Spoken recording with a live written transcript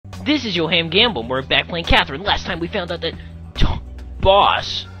This is Johan Gamble. We're back playing Catherine. Last time we found out that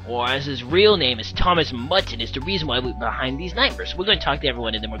Boss, or as his real name is Thomas Mutton, is the reason why we're behind these nightmares. We're going to talk to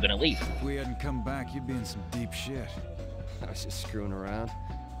everyone and then we're going to leave. If we hadn't come back, you'd be in some deep shit. I was just screwing around.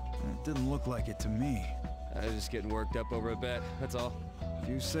 It didn't look like it to me. I was just getting worked up over a bet, that's all. If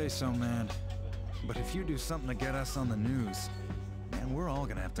you say so, man. But if you do something to get us on the news, man, we're all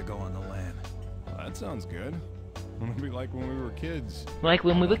gonna have to go on the lam. Well, that sounds good. It'll be like when we were kids. Like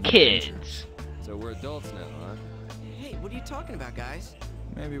when we were kids. So we're adults now, huh? Hey, what are you talking about, guys?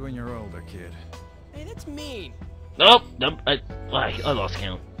 Maybe when you're older, kid. Hey, that's mean. Oh, no, I lost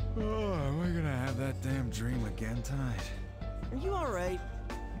count. Oh, we're gonna have that damn dream again tonight. Are you alright?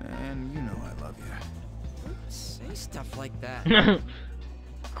 Man, you know I love you. Don't say stuff like that.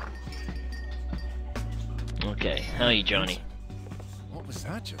 Okay, how are you, Johnny? What was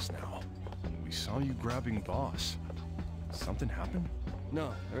that just now? We saw you grabbing Boss. Something happened?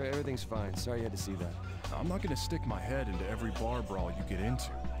 No, everything's fine. Sorry you had to see that. I'm not gonna stick my head into every bar brawl you get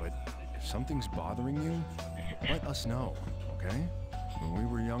into, but if something's bothering you, let us know, okay? When we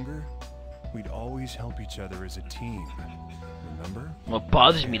were younger, we'd always help each other as a team. Remember? What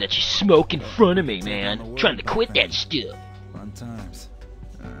bothers me that you smoke in front of me, man. Trying to quit that stuff. Fun times.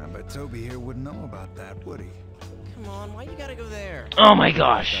 But Toby here wouldn't know about that, would he? Come on, why you gotta go there? Oh my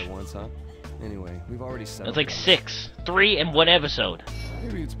gosh. That once, huh? Anyway, we've already settled. That's like 6. 3 in one episode.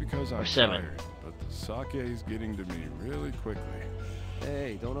 Maybe it's because I'm 7. tired, but the sake's getting to me really quickly.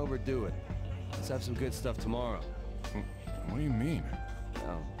 Hey, don't overdo it. Let's have some good stuff tomorrow. What do you mean?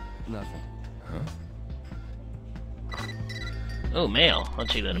 Oh, nothing. Huh? Oh, mail. I'll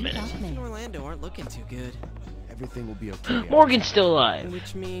check that in a minute. Chief and Orlando aren't looking too good. Everything will be okay. Morgan's still alive.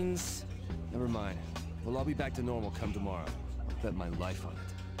 Which means... Never mind. Well, I'll be back to normal come tomorrow. I'll bet my life on it.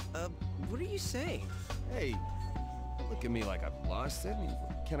 What are you saying? Hey, don't look at me like I've lost it. You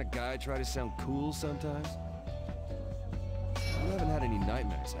kind of guy try to sound cool sometimes. You haven't had any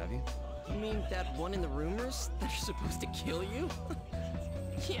nightmares, have you? You mean that one in the rumors? They're supposed to kill you?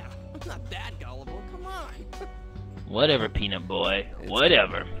 Yeah, I'm not that gullible, come on. Whatever, Peanut Boy.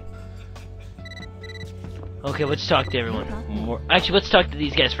 Whatever. Okay, let's talk to everyone. Actually, let's talk to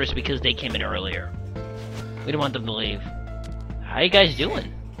these guys first because they came in earlier. We don't want them to leave. How you guys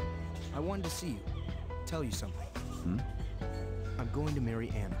doing? I wanted to see you. Tell you something. I'm going to marry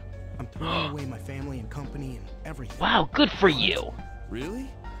Anna. I'm throwing away my family and company and everything. Wow, good for you.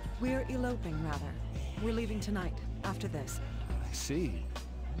 Really? We're eloping, rather. We're leaving tonight, after this. I see.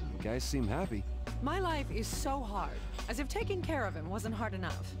 You guys seem happy. My life is so hard, as if taking care of him wasn't hard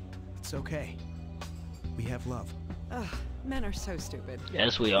enough. It's okay. We have love. Ugh, men are so stupid.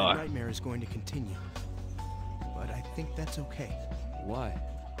 Yes, we The are. nightmare is going to continue. But I think that's okay. Why?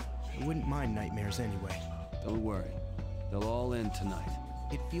 I wouldn't mind nightmares anyway. Don't worry. They'll all end tonight.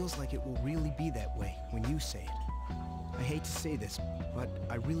 It feels like it will really be that way when you say it. I hate to say this, but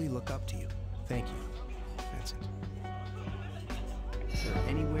I really look up to you. Thank you, Vincent. Is there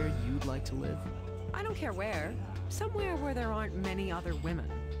anywhere you'd like to live? I don't care where. Somewhere where there aren't many other women.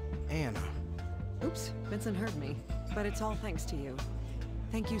 Anna. Oops, Vincent heard me. But it's all thanks to you.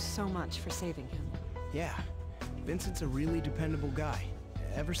 Thank you so much for saving him. Yeah. Vincent's a really dependable guy.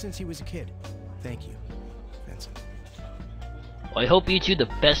 Ever since he was a kid. Thank you, Vincent. Well, I hope you two the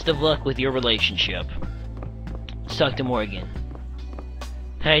best of luck with your relationship. Let's talk to Morgan.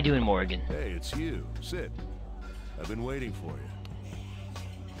 How you doing, Morgan? Hey, it's you. Sit. I've been waiting for you.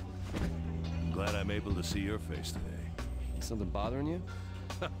 I'm glad I'm able to see your face today. Something bothering you?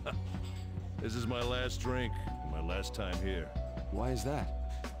 This is my last drink, my last time here. Why is that?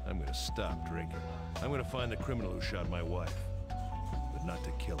 I'm gonna stop drinking. I'm gonna find the criminal who shot my wife. But not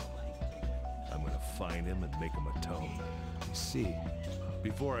to kill him. I'm gonna find him and make him atone. I see.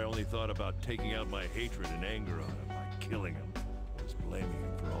 Before, I only thought about taking out my hatred and anger on him by killing him. I was blaming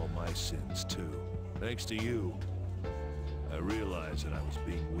him for all my sins, too. Thanks to you, I realized that I was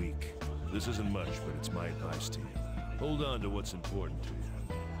being weak. This isn't much, but it's my advice to you. Hold on to what's important to you.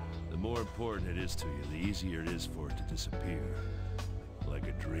 The more important it is to you, the easier it is for it to disappear. Like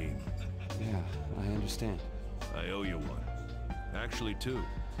a dream. Yeah, I understand. I owe you one. Actually, two.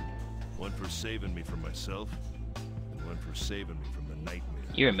 One for saving me from myself, and one for saving me from the nightmare.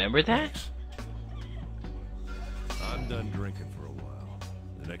 You remember that? Thanks. I'm done drinking for a while.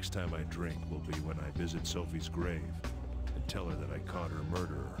 The next time I drink will be when I visit Sophie's grave and tell her that I caught her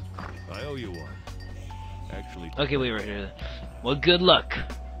murderer. I owe you one. Actually... Okay, we were here. Well, good luck.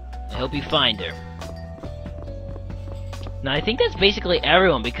 I hope you find her. Now, I think that's basically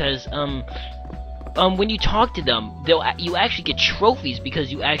everyone because, when you talk to them, you actually get trophies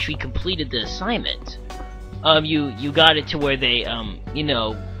because you actually completed the assignment. You got it to where they, you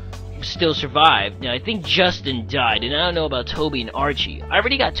know, still survived. Now, I think Justin died, and I don't know about Toby and Archie. I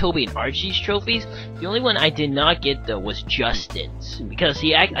already got Toby and Archie's trophies. The only one I did not get, though, was Justin's. Because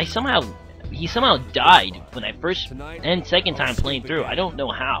he somehow died when I first and second time playing through. I don't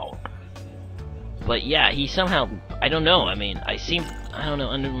know how. But yeah, he somehow, I don't know. I mean, I don't know,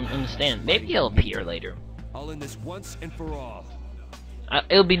 understand. Maybe he'll appear later. I'll end this once and for all.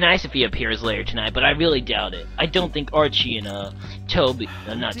 It'll be nice if he appears later tonight, but I really doubt it. I don't think Archie and Toby,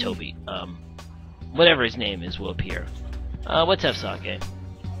 not Toby, whatever his name is, will appear. What's up, Sake?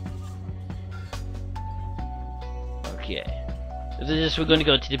 Okay. After this, we're going to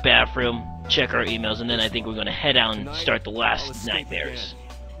go to the bathroom, check our emails, and then I think we're going to head out and start the last nightmares.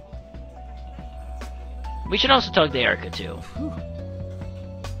 We should also talk to Erica, too. When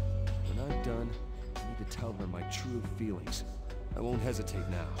I'm done, I need to tell her my true feelings. I won't hesitate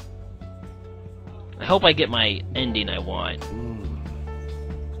now. I hope I get my ending I want.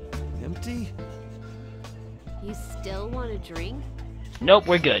 Empty? You still want a drink? Nope,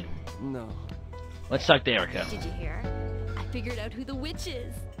 we're good. No. Let's talk to Erica. Did you hear? I figured out who the witch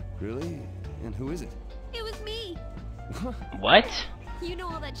is. Really? And who is it? It was me. What? You know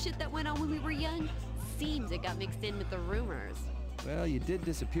all that shit that went on when we were young? Seems it got mixed in with the rumors. Well, you did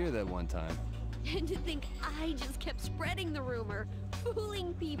disappear that one time. And to think I just kept spreading the rumor,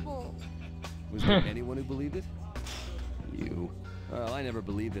 fooling people. Was there anyone who believed it? You. Well, I never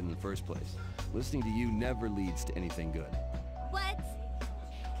believed it in the first place. Listening to you never leads to anything good. What?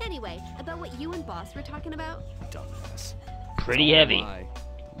 Anyway, about what you and Boss were talking about? Dumbass. Pretty heavy.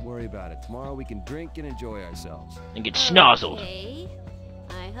 Don't worry about it. Tomorrow we can drink and enjoy ourselves. And get schnozzled. Okay.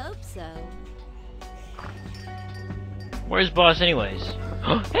 I hope so. Where's Boss anyways?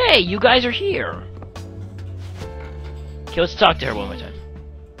 Hey, you guys are here! Okay, let's talk to her one more time.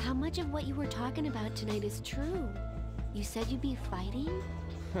 How much of what you were talking about tonight is true? You said you'd be fighting?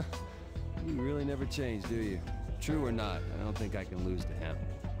 You really never change, do you? True or not, I don't think I can lose to him.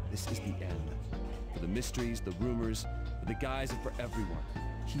 This is the end. For the mysteries, the rumors, for the guys, and for everyone.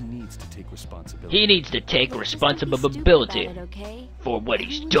 He needs to take responsibility. He needs to take Look, just don't be stupid responsibility about it, okay? for what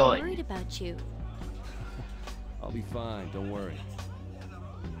he's Everyone's done. worried about you. I'll be fine, don't worry.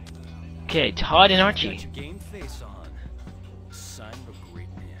 Okay, Todd and Got Archie. your game face on. Sign of a great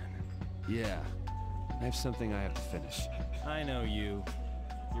man. Yeah, I have something I have to finish. I know you.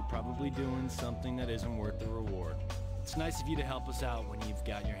 You're probably doing something that isn't worth the reward. It's nice of you to help us out when you've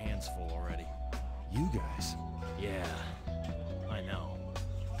got your hands full already. You guys? Yeah, I know.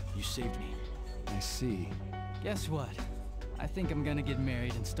 You saved me. I see. Guess what? I think I'm gonna get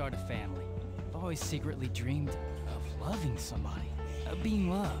married and start a family. I've always secretly dreamed of loving somebody, of being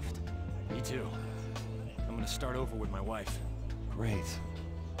loved. Me too. I'm gonna start over with my wife. Great.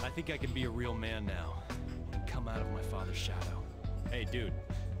 I think I can be a real man now and come out of my father's shadow. Hey, dude,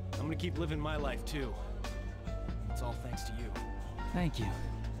 I'm gonna keep living my life too. It's all thanks to you. Thank you.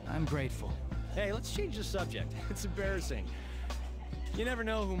 I'm grateful. Hey, let's change the subject. It's embarrassing. You never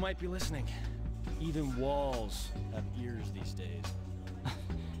know who might be listening. Even walls have ears these days.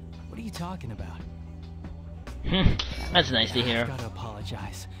 What are you talking about? That's nice to I've hear. gotta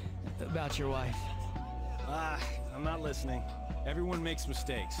apologize about your wife. I'm not listening. Everyone makes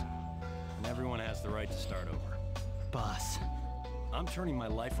mistakes, and everyone has the right to start over. Boss. I'm turning my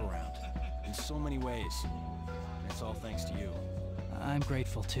life around in so many ways. And it's all thanks to you. I'm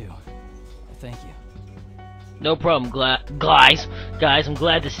grateful too. Thank you. No problem, guys. Guys, I'm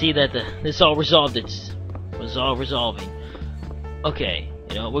glad to see that this all resolved. Was all resolving. Okay,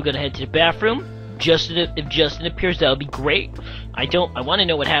 you know, we're gonna head to the bathroom. If Justin appears, that would be great. I want to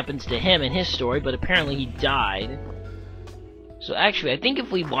know what happens to him and his story, but apparently he died. So actually, I think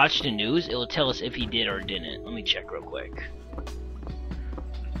if we watch the news, it'll tell us if he did or didn't. Let me check real quick.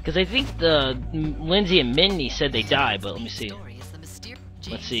 Because I think the Lindsay and Mindy said they died, but let me see.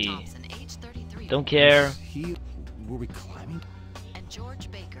 Let's see. Don't care. Were we climbing?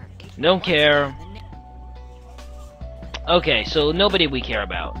 Don't care. Okay, so nobody we care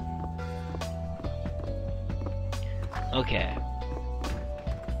about. Okay.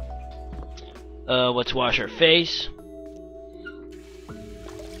 Let's wash our face.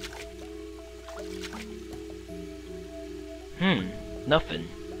 Nothing.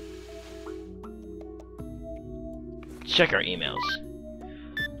 Let's check our emails.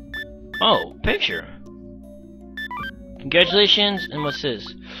 Oh, picture. Congratulations, and what's this?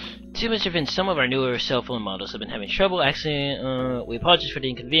 To Mr. Vince, some of our newer cell phone models have been having trouble accessing. We apologize for the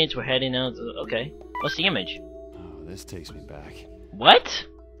inconvenience. We're heading out. Okay. What's the image? Oh, this takes me back. What?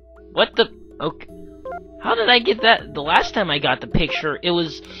 What the? Okay. How did I get that? The last time I got the picture, it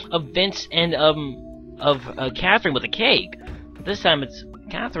was of Vince and of Catherine with a cake. But this time it's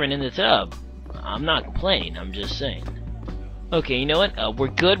Catherine in the tub. I'm not complaining, I'm just saying. Okay, you know what? We're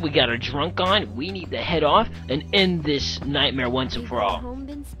good, we got our drunk on, we need to head off and end this nightmare once and for all.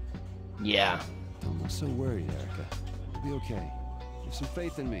 Yeah. Don't look so worried, Erica. I'll be okay. Have some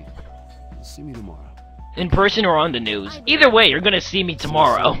faith in me. You'll see me tomorrow. In person or on the news. Either way, you're gonna see me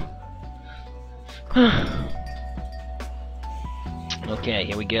tomorrow. Okay,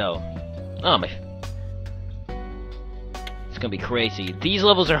 here we go. Oh, my... It's gonna be crazy. These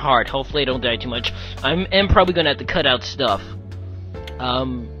levels are hard. Hopefully I don't die too much. I am probably gonna have to cut out stuff.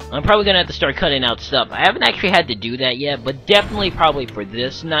 I'm probably gonna have to start cutting out stuff. I haven't actually had to do that yet, but definitely probably for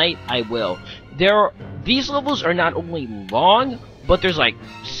this night, I will. These levels are not only long, but there's like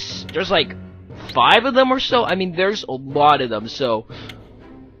 5 of them or so. I mean, there's a lot of them, so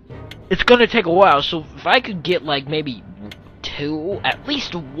it's gonna take a while. So if I could get like maybe 2, at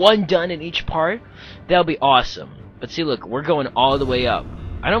least 1 done in each part, that'll be awesome. But see, look, we're going all the way up.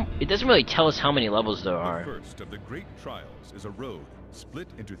 It doesn't really tell us how many levels there are. The first of the great trials is a road split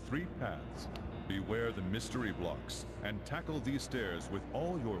into 3 paths. Beware the mystery blocks and tackle these stairs with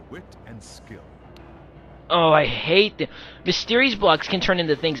all your wit and skill. Oh, I hate the mysterious blocks can turn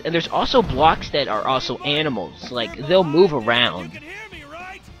into things, and there's also blocks that are also animals. Like, they'll move around. You can hear me,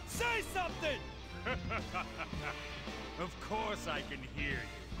 right? Say something! Of course I can hear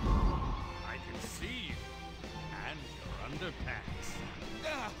you. I can see you. And your underpants.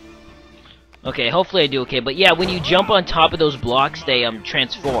 Okay, hopefully I do okay. But yeah, when you jump on top of those blocks, they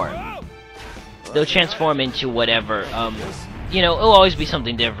transform. They'll transform into whatever. You know, it'll always be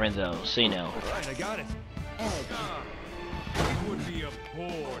something different though, so you know. Alright, I got it. It would be a bore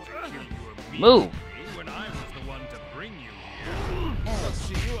to kill you Move! when I was the one to bring you here. I'll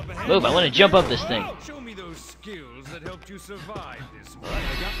see you up ahead. Move, I want to jump up this thing. Show me those skills that helped you survive this one.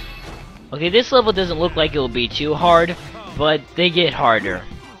 Okay, this level doesn't look like it'll be too hard, but they get harder.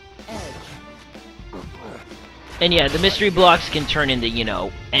 And yeah, the mystery blocks can turn into, you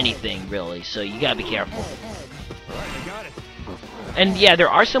know, anything really, so you gotta be careful. And yeah, there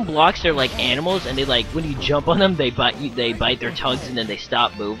are some blocks that are like animals, and they like, when you jump on them, they bite their tongues and then they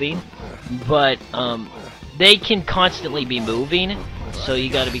stop moving. But, they can constantly be moving, so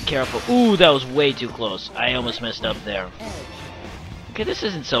you gotta be careful. Ooh, that was way too close. I almost messed up there. Okay, this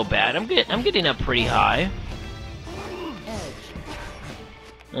isn't so bad. I'm getting up pretty high.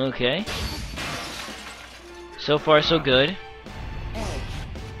 Okay. So far, so good.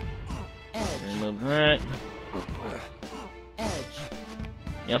 Remove that.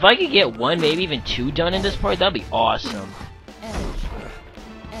 Now, if I could get 1, maybe even 2 done in this part, that'd be awesome.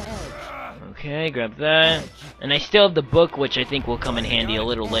 Okay, grab that. And I still have the book, which I think will come in handy a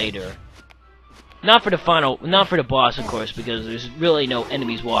little later. Not for the boss, of course, because there's really no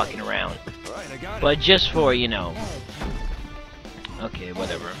enemies walking around. But just for, you know. Okay,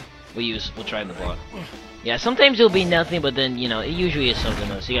 whatever. We'll try the block. Yeah, sometimes it'll be nothing, but then, you know, it usually is something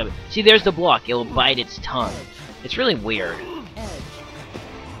though. So you gotta, see, there's the block. It'll bite its tongue. It's really weird.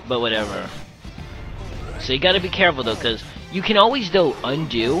 But whatever. So you gotta be careful though, because you can always, though,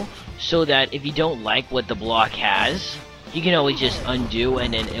 undo, so that if you don't like what the block has, you can always just undo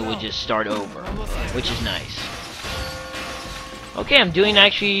and then it will just start over, which is nice. Okay, I'm doing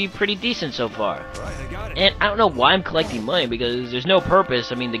actually pretty decent so far. And I don't know why I'm collecting money, because there's no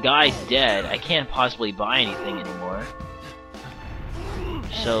purpose. I mean, the guy's dead. I can't possibly buy anything anymore.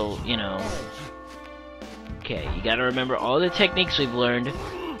 So, you know. Okay, you gotta remember all the techniques we've learned.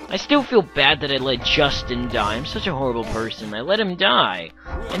 I still feel bad that I let Justin die. I'm such a horrible person. I let him die.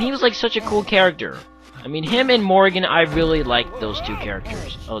 And he was like such a cool character. I mean, him and Morgan, I really liked those 2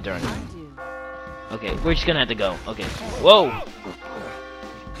 characters. Oh, darn it. Okay, we're just gonna have to go. Okay. Whoa!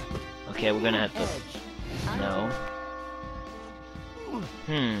 Okay, we're gonna have to... No.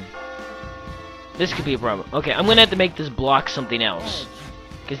 This could be a problem. Okay, I'm gonna have to make this block something else.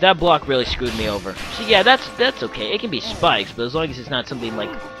 Because that block really screwed me over. So yeah, that's okay. It can be spikes, but as long as it's not something like,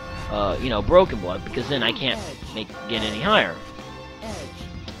 you know, broken block, because then I can't get any higher.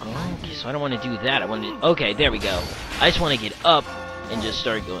 Okay, so I don't want to do that. I want to... Okay, there we go. I just want to get up and just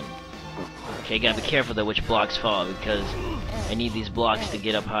start going. Okay, gotta be careful though which blocks fall, because I need these blocks to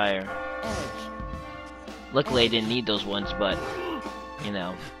get up higher. Luckily I didn't need those ones, but, you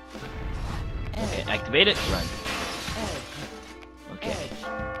know. Okay, activate it, run. Okay.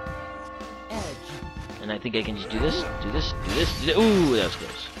 And I think I can just do this, do this, do this, do this. Ooh, that was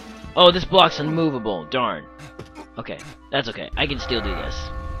close. Oh, this block's unmovable, darn. Okay, that's okay. I can still do this.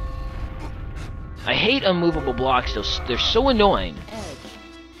 I hate unmovable blocks, they're so annoying.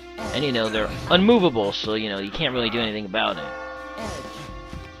 And you know, they're unmovable, so you know, you can't really do anything about it.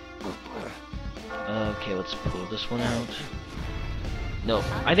 Okay, let's pull this one out. No,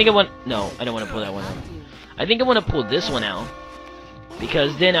 I think I want... No, I don't want to pull that one out. I think I want to pull this one out.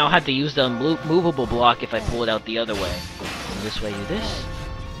 Because then I'll have to use the movable block if I pull it out the other way. So this way, do this.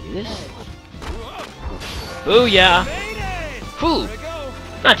 Do this. Booyah! Whew!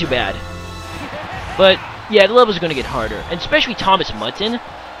 Not too bad. But, yeah, the levels are going to get harder. And especially Thomas Mutton.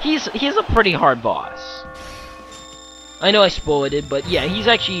 He's a pretty hard boss. I know I spoiled it, but yeah, he's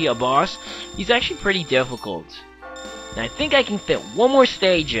actually a boss. He's actually pretty difficult. And I think I can fit one more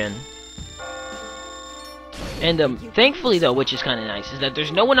stage in. And thankfully though, which is kind of nice, is that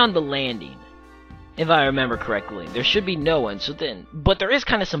there's no one on the landing. If I remember correctly. There should be no one, but there is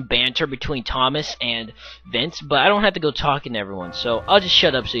kind of some banter between Thomas and Vince, but I don't have to go talking to everyone, so I'll just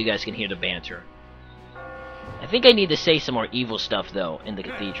shut up so you guys can hear the banter. I think I need to say some more evil stuff though, in the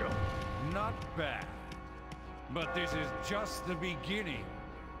cathedral. Not bad. But this is just the beginning.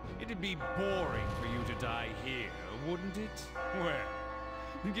 It'd be boring for you to die here, wouldn't it?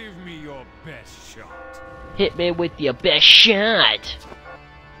 Well, give me your best shot. Hit me with your best shot.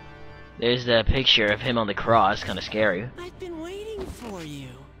 There's the picture of him on the cross, kind of scary. I've been waiting for you.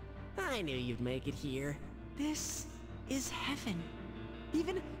 I knew you'd make it here. This is heaven.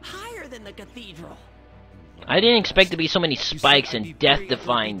 Even higher than the cathedral. I didn't expect to be so many spikes and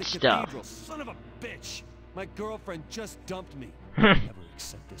death-defying stuff. Son of a bitch! My girlfriend just dumped me. I'll never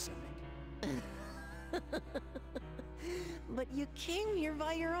accept this ending. But you came here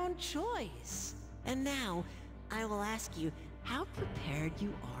by your own choice. And now, I will ask you how prepared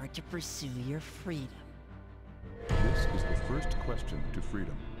you are to pursue your freedom. This is the first question to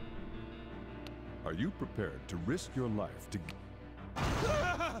freedom. Are you prepared to risk your life to...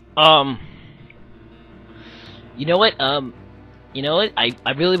 You know what,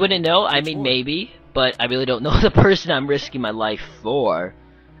 I really wouldn't know. I mean, maybe, but I really don't know the person I'm risking my life for.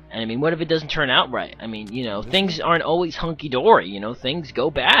 And I mean, what if it doesn't turn out right? I mean, you know, things aren't always hunky-dory, you know, things go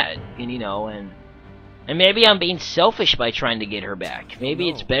bad, and, you know, and maybe I'm being selfish by trying to get her back. Maybe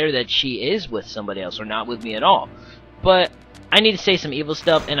it's better that she is with somebody else, or not with me at all. But, I need to say some evil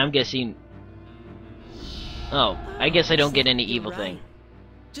stuff, and I'm guessing... Oh, I guess I don't get any evil thing.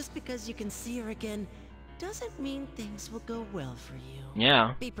 Just because you can see her again doesn't mean things will go well for you.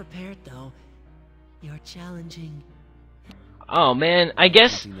 Yeah. Be prepared though. You're challenging. Oh man, I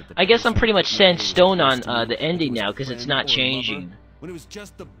guess I'm pretty much set in stone on the ending now because it's not changing. When it was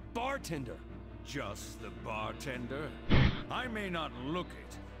just the bartender. Just the bartender? I may not look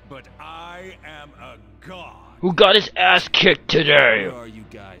it, but I am a god. Who got his ass kicked today? Who are you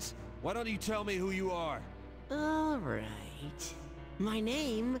guys? Why don't you tell me who you are? Alright. My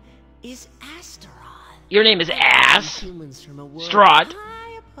name is Astaroth. Your name is Ass? Strahd.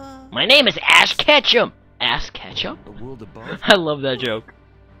 My name is Ash Ketchum. Ass Ketchum? I love that joke.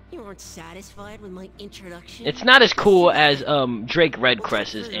 You weren't satisfied with my introduction? It's not as cool as Drake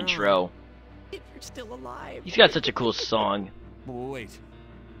Redcrest's intro. If you're still alive. He's got such a cool song. Wait.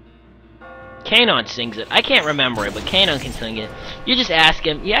 Kanon sings it. I can't remember it, but Kanon can sing it. You just ask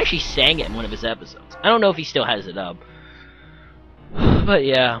him. He actually sang it in one of his episodes. I don't know if he still has it up. But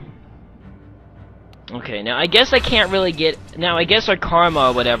yeah. Okay, now I guess I can't really get... Now I guess our karma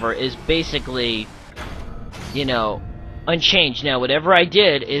or whatever is basically, you know, unchanged. Now whatever I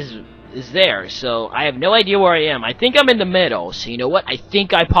did is there, so I have no idea where I am. I think I'm in the middle, so you know what? I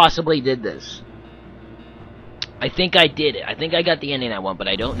think I possibly did this. I think I did it. I think I got the ending I want, but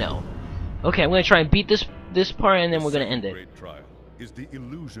I don't know. Okay, I'm gonna try and beat this part, and then we're gonna end it. Great trial is the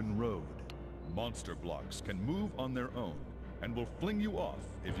Illusion Road. Monster blocks can move on their own and will fling you off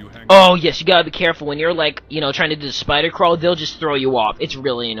if you hang. Oh yes, you gotta be careful when you're like, you know, trying to do the spider crawl. They'll just throw you off. It's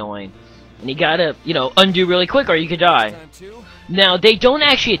really annoying, and you gotta, you know, undo really quick or you could die. Now they don't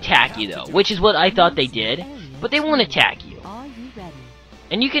actually attack you though, which is what I thought they did, but they won't attack you.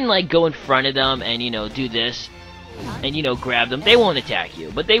 And you can like go in front of them and, you know, do this. And, you know, grab them. They won't attack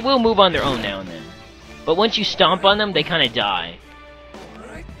you, but they will move on their own now and then. But once you stomp on them, they kind of die.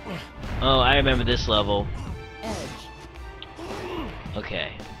 Oh, I remember this level.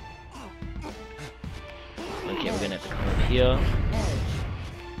 Okay. Okay, we're gonna have to come over here.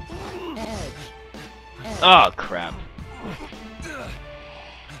 Oh, crap.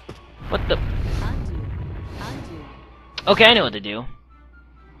 What the... Okay, I know what to do.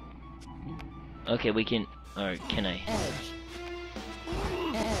 Okay, we can... Or can I?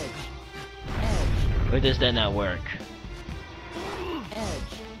 Or does that not work?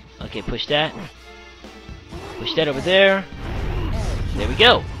 Okay, push that. Push that over there. There we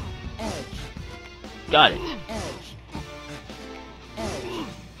go. Got it.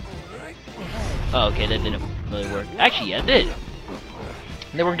 Oh, okay, that didn't really work. Actually, yeah, it did.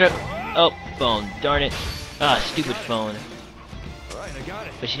 Then we're gonna... Oh, phone. Darn it. Ah, stupid phone.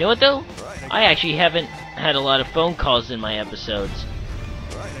 But you know what though? I actually haven't had a lot of phone calls in my episodes.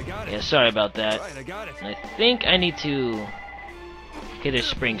 Yeah, sorry about that. I think I need to... Okay, there's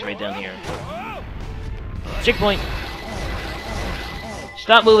springs right down here. Checkpoint!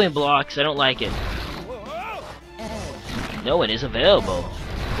 Stop moving blocks, I don't like it. No one is available.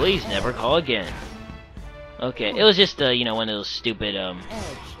 Please never call again. Okay, it was just, you know, one of those stupid,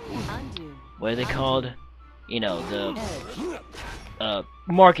 what are they called? You know, the,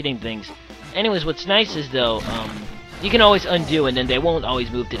 marketing things. Anyways, what's nice is, though, you can always undo and then they won't always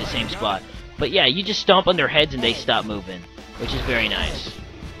move to the same spot. But yeah, you just stomp on their heads and they stop moving, which is very nice.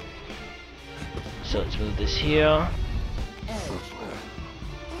 So let's move this here.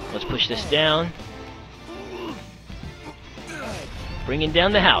 Let's push this down. Bringing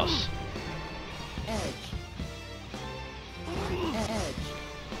down the house.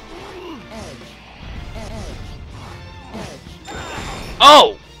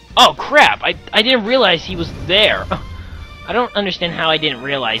 Oh! Oh crap! I didn't realize he was there. I don't understand how I didn't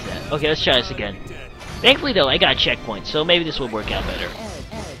realize that. Okay, let's try this again. Thankfully though, I got a checkpoint, so maybe this will work out better.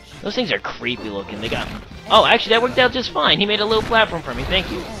 Those things are creepy looking. They got... Oh, actually that worked out just fine. He made a little platform for me.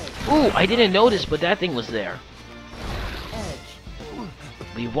 Thank you. Ooh, I didn't notice, but that thing was there.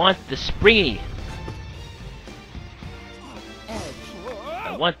 We want the springy.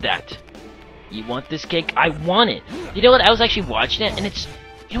 I want that. You want this cake? I want it. You know what? I was actually watching it, and it's...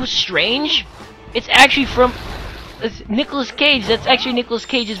 You know what's strange? It's actually from... It's Nicolas Cage. That's actually Nicolas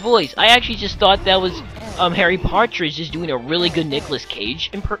Cage's voice. I actually just thought that was Harry Partridge just doing a really good Nicolas Cage,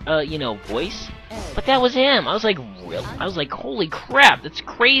 you know, voice. But that was him. I was like, really? I was like, holy crap, that's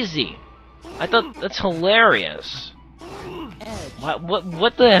crazy. I thought that's hilarious.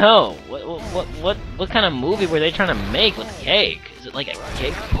 What the hell? What kind of movie were they trying to make with cake? Is it like a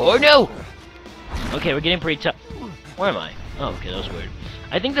cake porno? Okay, we're getting pretty tough. Where am I? Oh, okay, that was weird.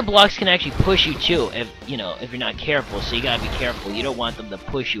 I think the blocks can actually push you too, if you know, if you're not careful. So you gotta be careful. You don't want them to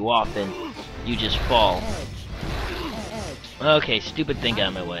push you off and you just fall. Okay, stupid thing got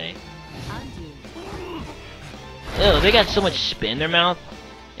in my way. Ew, they got so much spit in their mouth,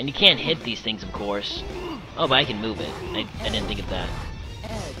 and you can't hit these things, of course. Oh, but I can move it. I didn't think of that.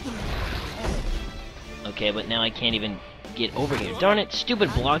 Okay, but now I can't even get over here. Darn it,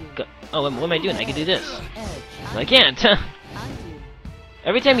 stupid block. Oh, what am I doing? I can do this. I can't.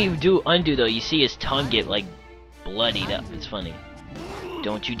 Every time you do undo, though, you see his tongue get, like, bloodied up. It's funny.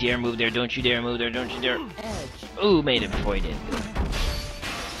 Don't you dare move there. Don't you dare move there. Don't you dare. Ooh, made it before he did.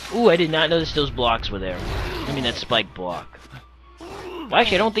 Ooh, I did not notice those blocks were there. I mean, that spike block. Well,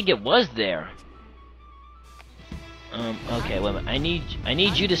 actually, I don't think it was there. Okay, wait a minute. I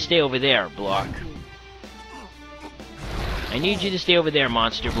need you to stay over there, block. I need you to stay over there,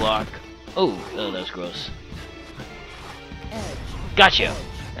 monster block. Oh, that was gross. Gotcha!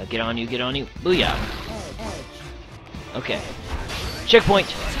 Now get on you, get on you. Booyah! Okay.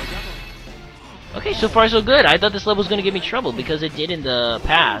 Checkpoint! Okay, so far so good. I thought this level was gonna give me trouble because it did in the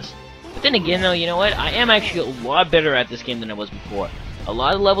past. But then again though, you know what? I am actually a lot better at this game than I was before. A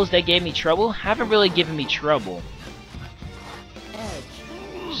lot of levels that gave me trouble haven't really given me trouble.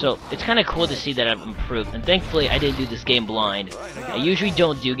 So, it's kind of cool to see that I've improved, and thankfully I didn't do this game blind. I usually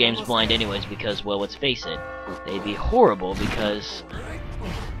don't do games blind anyways because, well, let's face it, they'd be horrible because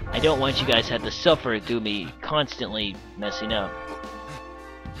I don't want you guys to have to suffer through me constantly messing up.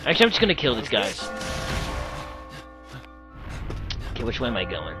 Actually, I'm just gonna kill these guys. Okay, which way am I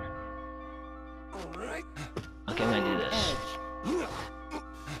going? Okay, I'm gonna do this.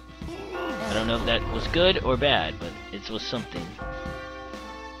 I don't know if that was good or bad, but it was something.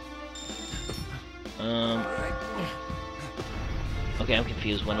 Okay, I'm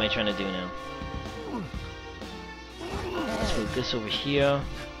confused. What am I trying to do now? Let's move this over here.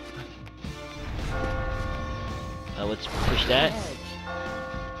 Let's push that.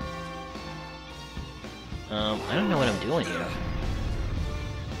 I don't know what I'm doing here.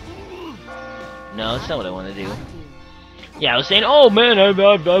 No, that's not what I want to do. Yeah, I was saying, oh man, I've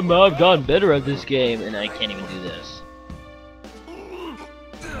gotten better at this game, and I can't even do this.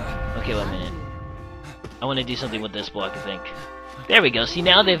 Okay, wait a minute. I want to do something with this block, I think. There we go. See,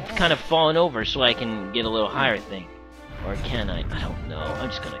 now they've kind of fallen over, so I can get a little higher thing. Or can I? I don't know. I'm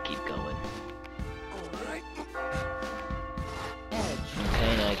just gonna keep going.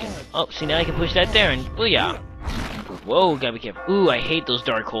 Okay, now I can... Oh, see, now I can push that there, and booyah! Whoa, gotta be careful. Ooh, I hate those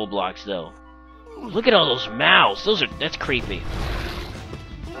dark hole blocks, though. Look at all those mouths. That's creepy.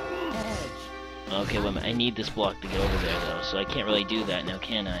 Okay, wait a minute. I need this block to get over there, though, so I can't really do that now,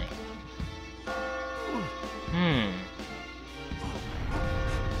 can I?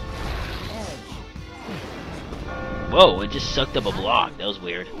 Whoa, it just sucked up a block. That was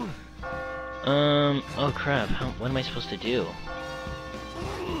weird. Oh crap. What am I supposed to do?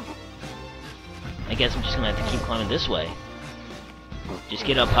 I guess I'm just gonna have to keep climbing this way. Just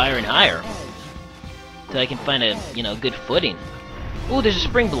get up higher and higher. So I can find a, you know, good footing. Ooh, there's a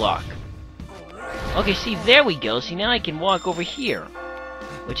spring block. Okay, see, there we go. See, now I can walk over here.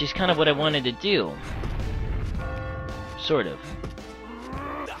 Which is kind of what I wanted to do. Sort of.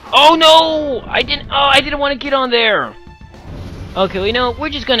 Oh no! I didn't want to get on there! Okay, well, you know, we're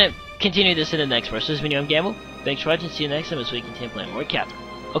just gonna continue this in the next verse. This has been I'm Gamble. Thanks for watching. See you next time as we continue playing more Catherine.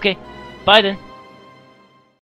 Okay, bye then.